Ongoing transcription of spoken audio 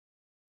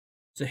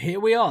So here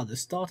we are, the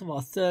start of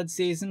our third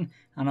season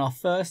and our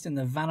first in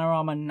the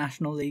Vanarama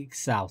National League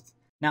South.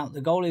 Now,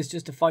 the goal is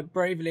just to fight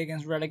bravely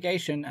against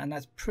relegation, and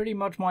that's pretty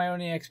much my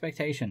only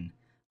expectation.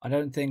 I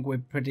don't think we're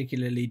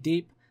particularly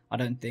deep, I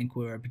don't think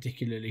we're a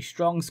particularly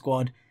strong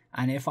squad,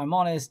 and if I'm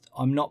honest,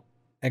 I'm not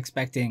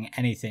expecting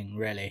anything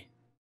really.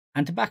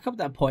 And to back up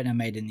that point I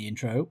made in the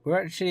intro, we're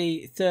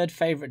actually third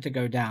favourite to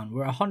go down.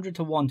 We're 100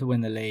 to 1 to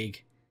win the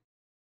league.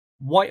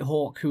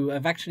 Whitehawk, who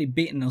have actually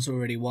beaten us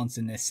already once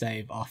in this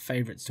save, are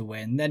favourites to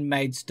win. Then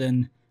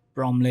Maidstone,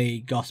 Bromley,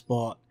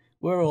 Gosport.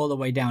 We're all the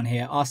way down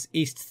here. Us,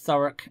 East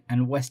Thurrock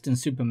and Western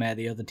Supermare,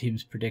 the other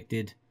teams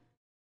predicted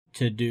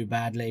to do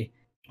badly.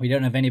 We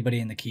don't have anybody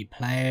in the key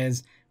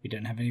players. We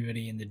don't have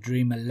anybody in the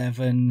Dream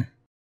 11.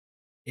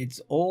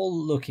 It's all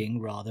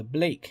looking rather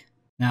bleak.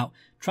 Now,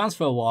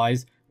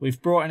 transfer-wise,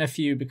 we've brought in a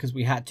few because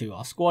we had to.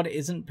 Our squad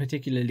isn't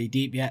particularly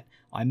deep yet.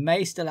 I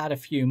may still add a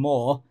few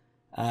more.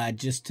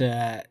 Just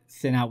to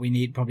thin out,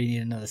 we probably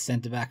need another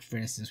centre back. For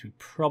instance, we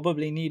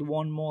probably need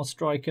one more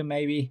striker,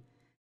 maybe,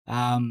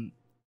 and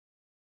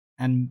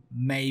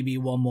maybe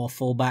one more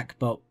fullback.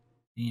 But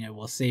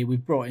we'll see.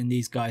 We've brought in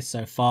these guys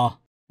so far.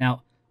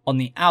 Now, on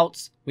the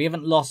outs, we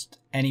haven't lost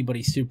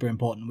anybody super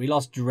important. We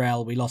lost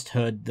Jarrell, we lost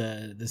Hood,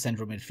 the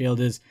central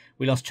midfielders.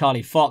 We lost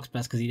Charlie Fox, but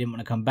that's because he didn't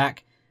want to come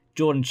back.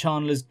 Jordan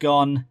Chandler's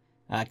gone.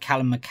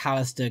 Callum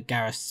McAllister,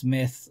 Gareth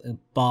Smith,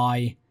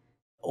 Bye.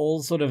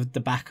 All sort of the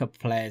backup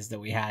players that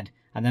we had,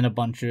 and then a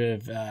bunch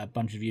of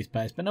youth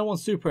players, but no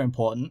one's super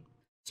important.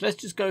 So let's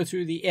just go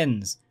through the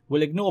ins.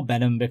 We'll ignore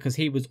Benham because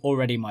he was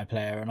already my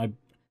player, and I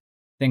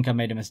think I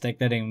made a mistake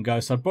letting him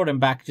go, so I brought him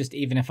back, just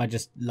even if I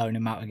just loan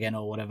him out again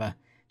or whatever,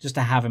 just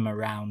to have him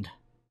around.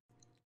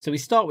 So we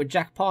start with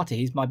Jack Party.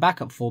 He's my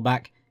backup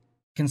fullback,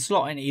 can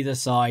slot in either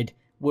side.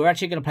 We're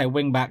actually going to play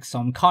wing back, so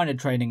I'm kind of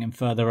training him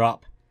further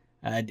up.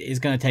 It's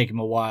going to take him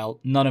a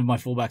while. None of my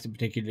fullbacks are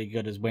particularly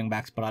good as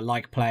wingbacks, but I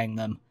like playing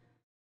them.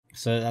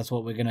 So that's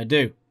what we're going to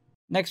do.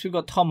 Next, we've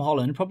got Tom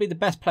Holland, probably the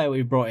best player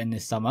we've brought in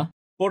this summer.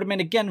 Brought him in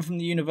again from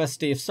the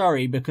University of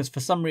Surrey because for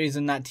some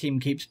reason that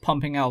team keeps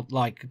pumping out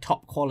like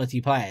top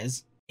quality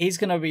players. He's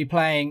going to be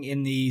playing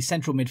in the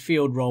central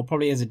midfield role,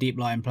 probably as a deep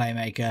line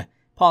playmaker.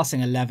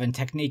 Passing 11,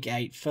 technique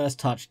 8, first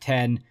touch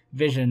 10,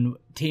 vision,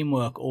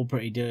 teamwork all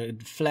pretty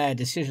good. Flair,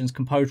 decisions,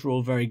 composure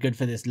all very good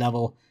for this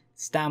level.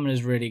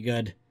 Stamina's really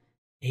good.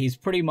 He's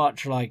pretty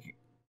much like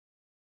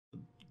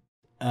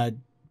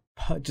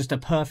just a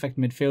perfect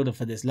midfielder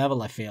for this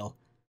level, I feel.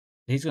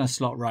 He's going to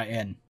slot right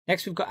in.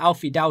 Next, we've got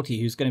Alfie Doughty,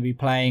 who's going to be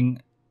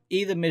playing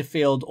either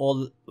midfield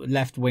or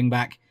left wing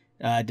back,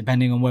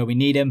 depending on where we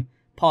need him.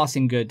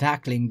 Passing good,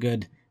 tackling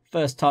good,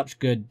 first touch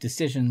good,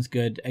 decisions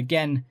good.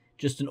 Again,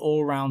 just an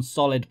all-round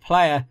solid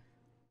player.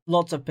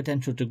 Lots of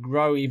potential to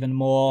grow even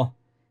more.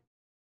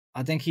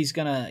 I think he's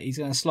gonna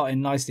slot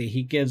in nicely.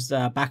 He gives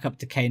backup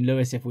to Kane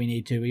Lewis if we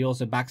need to. He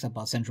also backs up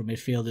our central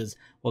midfielders,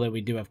 although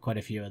we do have quite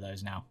a few of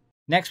those now.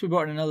 Next, we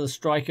brought in another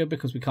striker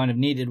because we kind of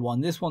needed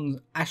one. This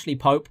one's Ashley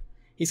Pope.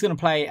 He's going to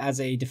play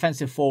as a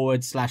defensive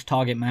forward /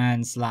 target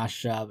man /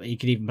 he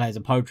could even play as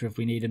a poacher if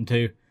we need him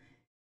to.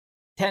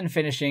 10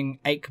 finishing,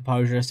 8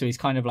 composure, so he's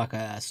kind of like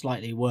a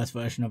slightly worse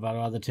version of our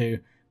other two.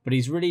 But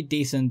he's really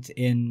decent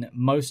in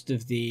most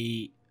of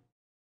the...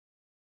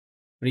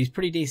 But he's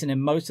pretty decent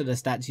in most of the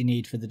stats you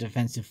need for the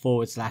defensive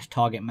forward /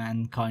 target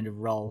man kind of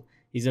role.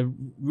 He's a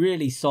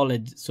really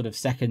solid sort of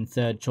second,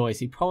 third choice.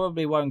 He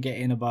probably won't get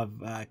in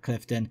above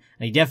Clifton,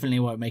 and he definitely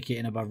won't make it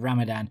in above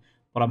Ramadan,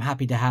 but I'm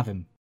happy to have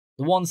him.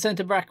 The one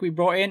centre-back we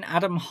brought in,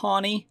 Adam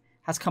Harney,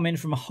 has come in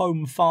from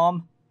Home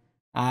Farm.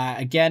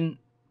 Again,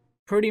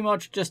 pretty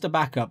much just a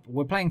backup.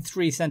 We're playing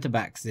 3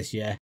 centre-backs this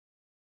year,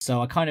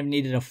 so I kind of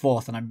needed a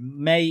 4th, and I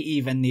may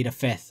even need a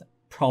 5th,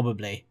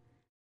 probably.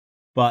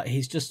 But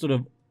he's just sort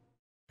of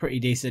pretty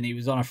decent. He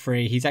was on a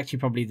free. He's actually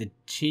probably the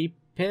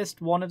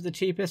cheapest, one of the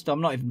cheapest. I'm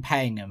not even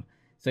paying him,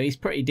 so he's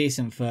pretty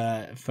decent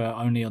for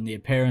only on the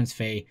appearance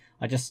fee.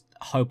 I just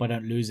hope I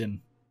don't lose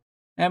him.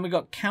 And we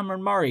got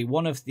Cameron Murray,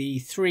 one of the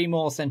 3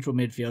 more central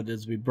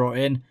midfielders we brought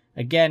in.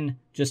 Again,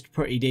 just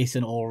pretty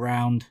decent all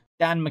round.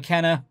 Dan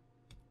McKenna,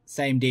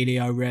 same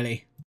dealio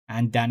really.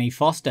 And Danny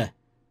Foster,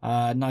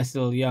 nice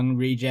little young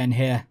regen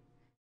here.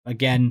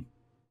 Again,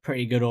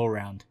 pretty good all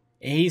round.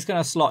 He's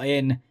going to slot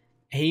in.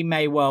 He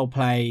may well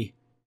play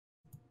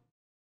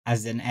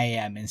as an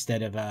AM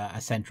instead of a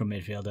central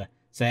midfielder.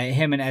 So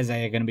him and Eze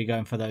are going to be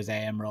going for those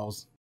AM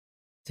roles.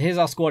 So here's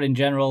our squad in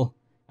general.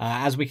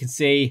 As we can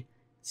see,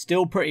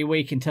 still pretty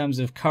weak in terms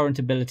of current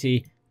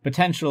ability.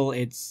 Potential,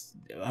 it's,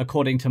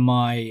 according to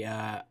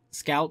my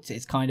scouts,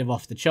 it's kind of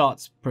off the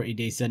charts, pretty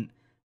decent.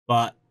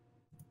 But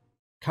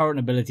current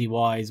ability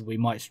wise, we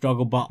might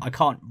struggle, but I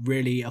can't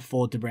really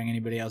afford to bring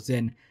anybody else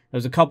in.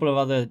 There's a couple of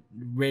other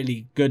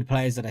really good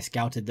players that I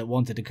scouted that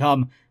wanted to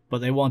come, but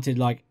they wanted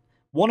like,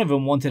 one of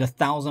them wanted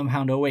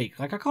 £1,000 a week.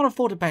 Like, I can't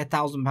afford to pay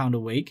 £1,000 a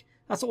week.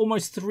 That's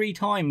almost 3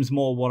 times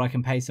more what I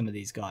can pay some of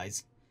these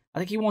guys. I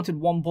think he wanted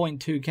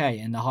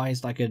 1.2k, and the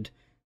highest I could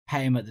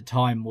pay him at the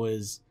time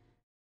was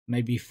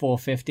maybe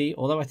 450,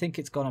 although I think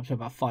it's gone up to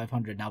about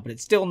 500 now, but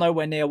it's still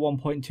nowhere near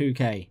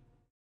 1.2k.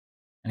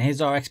 And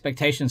here's our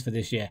expectations for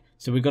this year.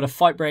 So we've got to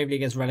fight bravely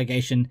against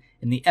relegation.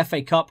 In the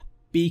FA Cup,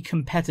 be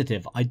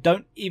competitive. I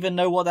don't even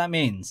know what that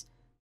means.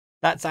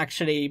 That's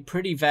actually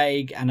pretty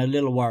vague and a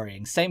little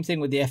worrying. Same thing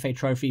with the FA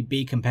Trophy,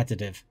 be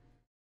competitive.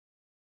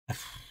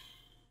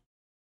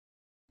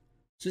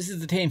 So this is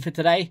the team for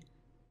today.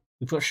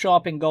 We've got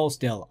Sharp in goal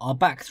still. Our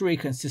back three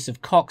consists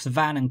of Cox,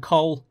 Van and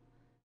Cole.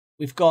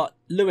 We've got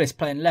Lewis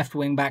playing left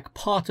wing back,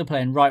 Parter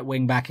playing right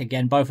wing back.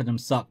 Again, both of them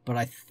suck, but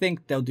I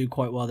think they'll do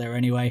quite well there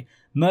anyway.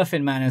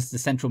 Murphin manages the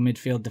central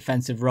midfield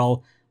defensive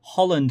role.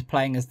 Holland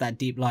playing as that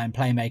deep line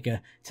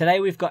playmaker. Today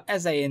we've got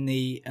Eze in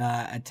the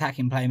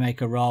attacking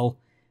playmaker role.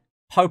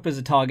 Pope as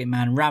a target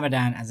man.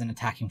 Ramadan as an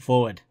attacking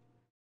forward.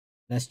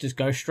 Let's just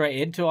go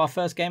straight into our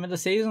first game of the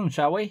season,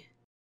 shall we?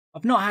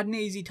 I've not had an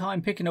easy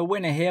time picking a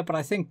winner here, but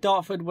I think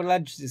Dartford will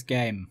edge this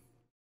game.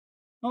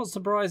 Not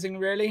surprising,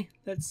 really.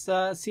 Let's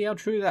see how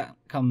true that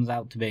comes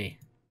out to be.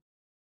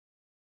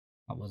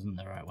 That wasn't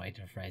the right way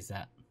to phrase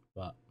that,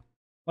 but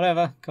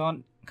whatever.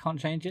 Can't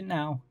change it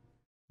now.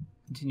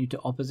 Continue to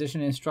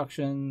opposition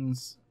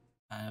instructions.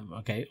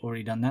 Okay,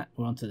 already done that.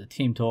 We're on to the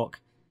team talk.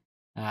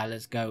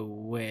 Let's go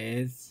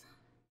with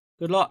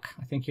good luck.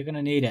 I think you're going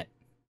to need it.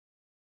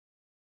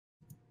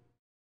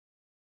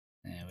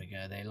 There we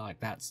go. They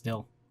like that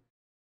still.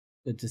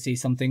 Good to see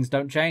some things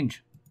don't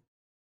change.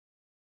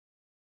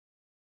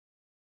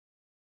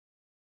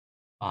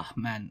 Ah,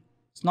 man.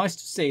 It's nice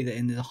to see that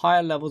in the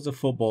higher levels of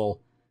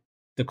football,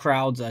 the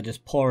crowds are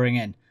just pouring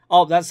in.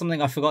 Oh, that's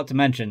something I forgot to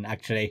mention,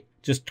 actually.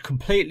 Just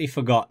completely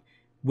forgot.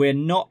 We're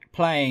not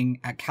playing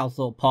at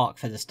Calthorpe Park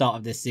for the start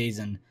of this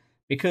season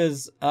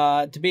because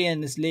to be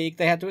in this league,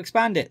 they had to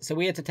expand it. So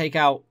we had to take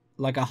out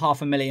like a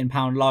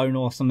 £500,000 loan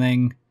or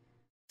something.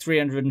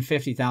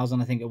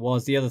 350,000, I think it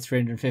was. The other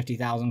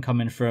 350,000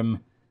 coming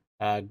from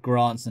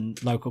grants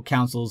and local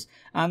councils,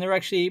 and they're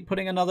actually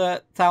putting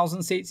another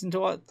 1,000 seats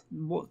into our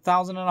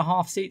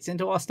 1,500 seats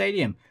into our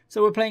stadium.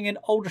 So we're playing in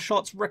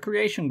Aldershot's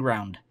recreation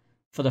ground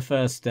for the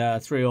first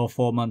 3 or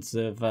 4 months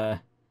of the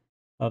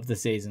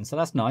season. So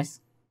that's nice.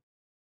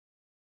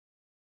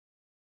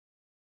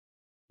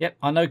 Yep,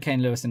 I know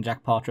Kane Lewis and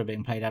Jack Parter are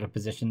being played out of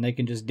position. They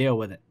can just deal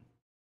with it.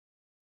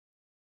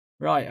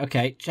 Right,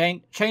 okay.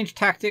 Change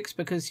tactics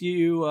because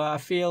you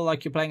feel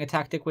like you're playing a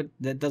tactic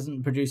that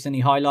doesn't produce any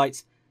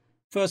highlights.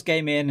 First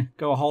game in,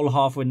 go a whole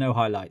half with no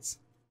highlights.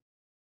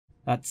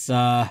 That's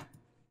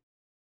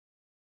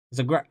it's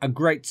a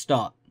great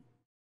start.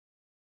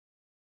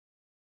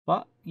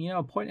 But, you know,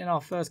 a point in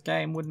our first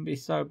game wouldn't be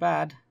so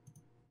bad.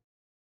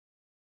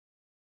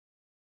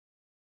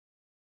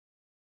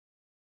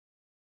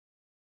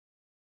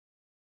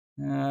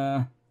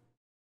 Come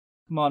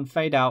on,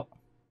 fade out.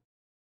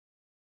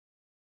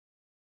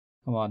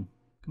 Come on,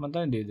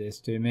 don't do this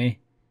to me.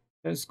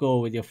 Don't score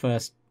with your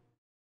first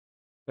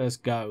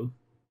go.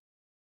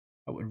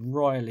 That would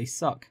royally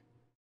suck.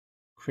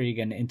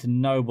 Cregan into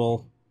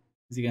Noble.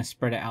 Is he going to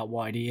spread it out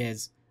wide? He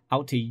is.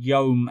 Out to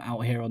Llm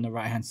out here on the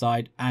right-hand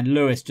side. And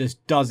Lewis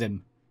just does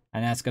him.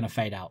 And that's going to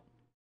fade out.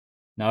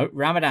 No,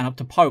 Ramadan up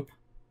to Pope.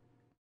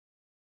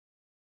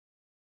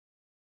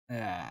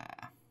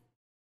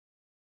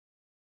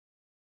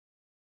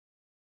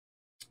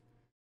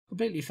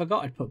 Completely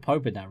forgot I'd put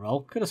Pope in that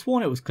role. Could have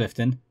sworn it was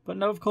Clifton. But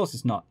no, of course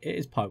it's not. It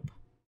is Pope.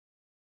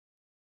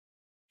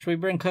 Should we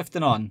bring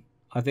Clifton on?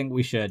 I think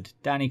we should.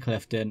 Danny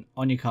Clifton,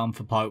 on you come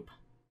for Pope.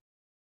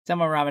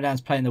 Samuel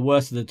Ramadan's playing the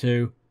worst of the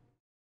two.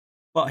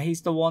 But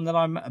he's the one that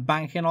I'm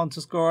banking on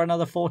to score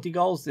another 40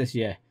 goals this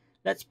year.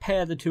 Let's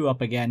pair the two up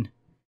again.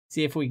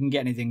 See if we can get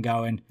anything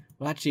going.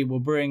 Well, actually, we'll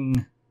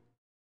bring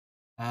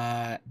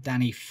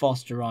Danny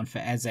Foster on for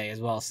Eze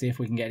as well. See if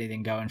we can get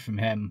anything going from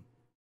him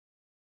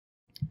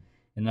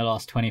in the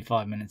last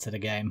 25 minutes of the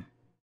game.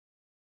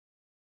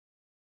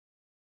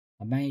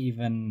 I may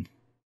even...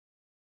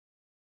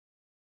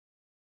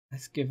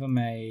 Let's give him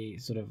a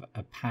sort of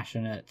a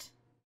passionate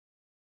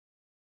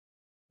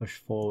push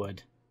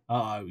forward.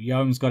 Uh-oh,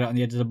 Llm's got it on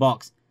the edge of the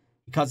box.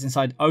 He cuts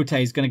inside.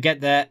 Ote's going to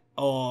get there.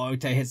 Oh,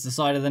 Ote hits the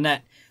side of the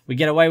net. We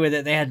get away with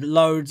it. They had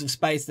loads of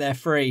space there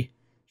free.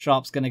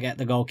 Sharp's going to get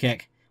the goal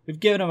kick. We've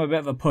given him a bit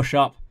of a push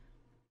up.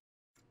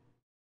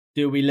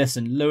 Do we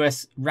listen?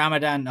 Lewis,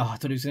 Ramadan. Oh, I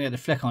thought he was going to get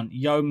the flick on.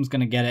 Llm's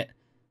going to get it.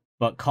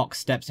 But Cox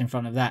steps in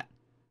front of that.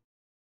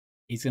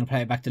 He's going to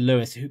play it back to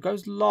Lewis, who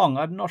goes long.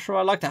 I'm not sure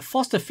I like that.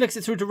 Foster flicks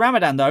it through to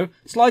Ramadan, though.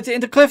 Slides it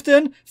into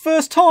Clifton.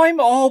 First time.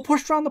 Oh,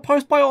 pushed around the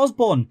post by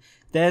Osborne.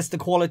 There's the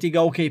quality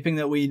goalkeeping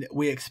that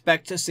we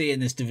expect to see in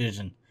this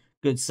division.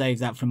 Good save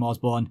that from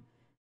Osborne.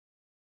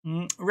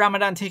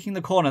 Ramadan taking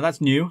the corner.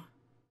 That's new.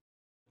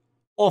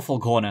 Awful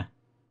corner.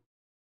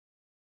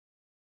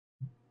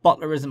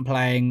 Butler isn't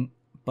playing.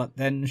 But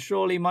then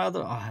surely my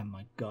other... Oh,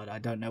 my God. I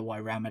don't know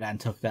why Ramadan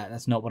took that.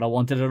 That's not what I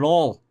wanted at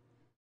all.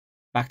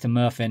 Back to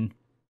Murphin.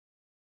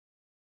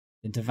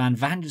 Into Van.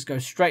 Van just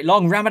goes straight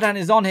long. Ramadan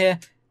is on here.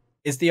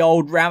 Is the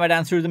old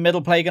Ramadan through the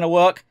middle play going to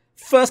work?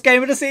 First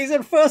game of the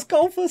season. First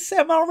goal for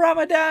Samuel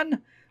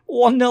Ramadan.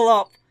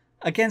 1-0 up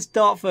against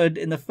Dartford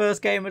in the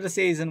first game of the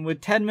season with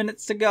 10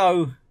 minutes to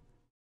go.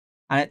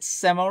 And it's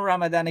Samuel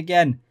Ramadan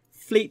again.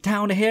 Fleet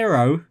Town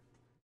hero.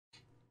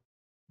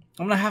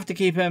 I'm going to have to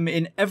keep him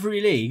in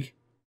every league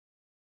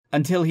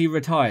until he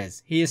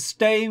retires. He is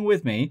staying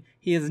with me.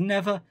 He is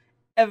never,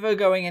 ever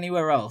going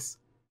anywhere else.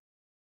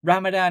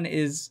 Ramadan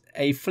is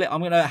a fleet. I'm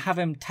going to have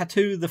him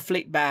tattoo the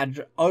fleet badge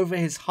over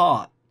his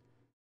heart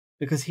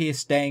because he is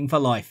staying for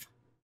life.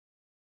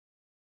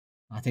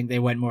 I think they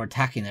went more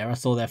attacking there. I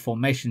saw their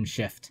formation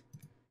shift.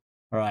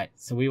 All right,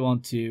 so we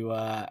want to...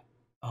 we're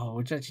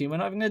not even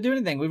going to do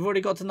anything. We've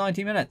already got to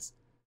 90 minutes.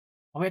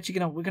 We're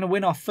going to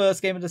win our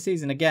first game of the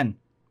season again.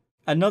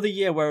 Another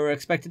year where we're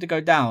expected to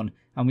go down,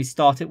 and we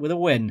start it with a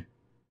win.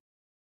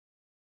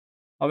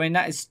 I mean,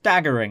 that is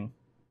staggering.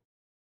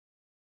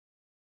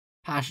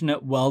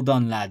 Passionate, well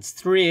done, lads.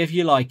 3 if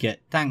you like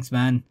it. Thanks,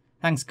 man.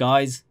 Thanks,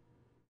 guys.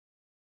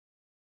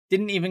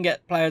 Didn't even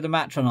get player of the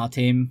match on our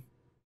team.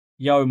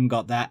 Llm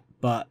got that,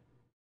 but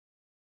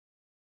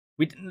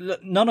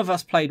none of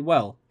us played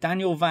well.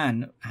 Daniel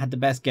Van had the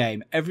best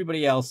game.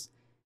 Everybody else,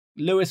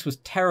 Lewis was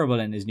terrible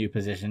in his new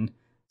position,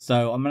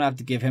 so I'm going to have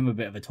to give him a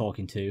bit of a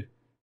talking to.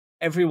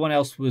 Everyone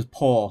else was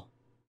poor,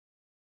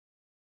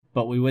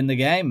 but we win the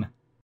game.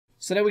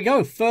 So there we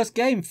go. First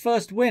game,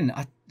 first win.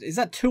 Is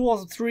that 2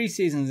 or 3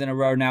 seasons in a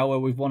row now where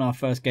we've won our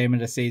first game of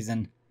the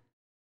season?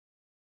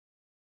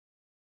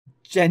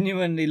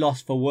 Genuinely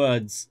lost for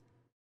words.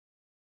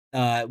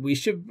 We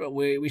should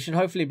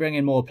hopefully bring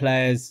in more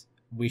players.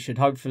 We should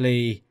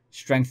hopefully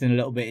strengthen a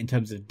little bit in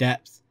terms of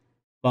depth.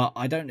 But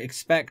I don't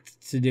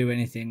expect to do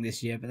anything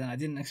this year. But then I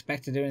didn't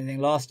expect to do anything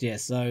last year.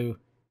 So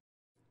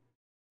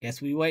guess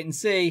we wait and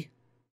see.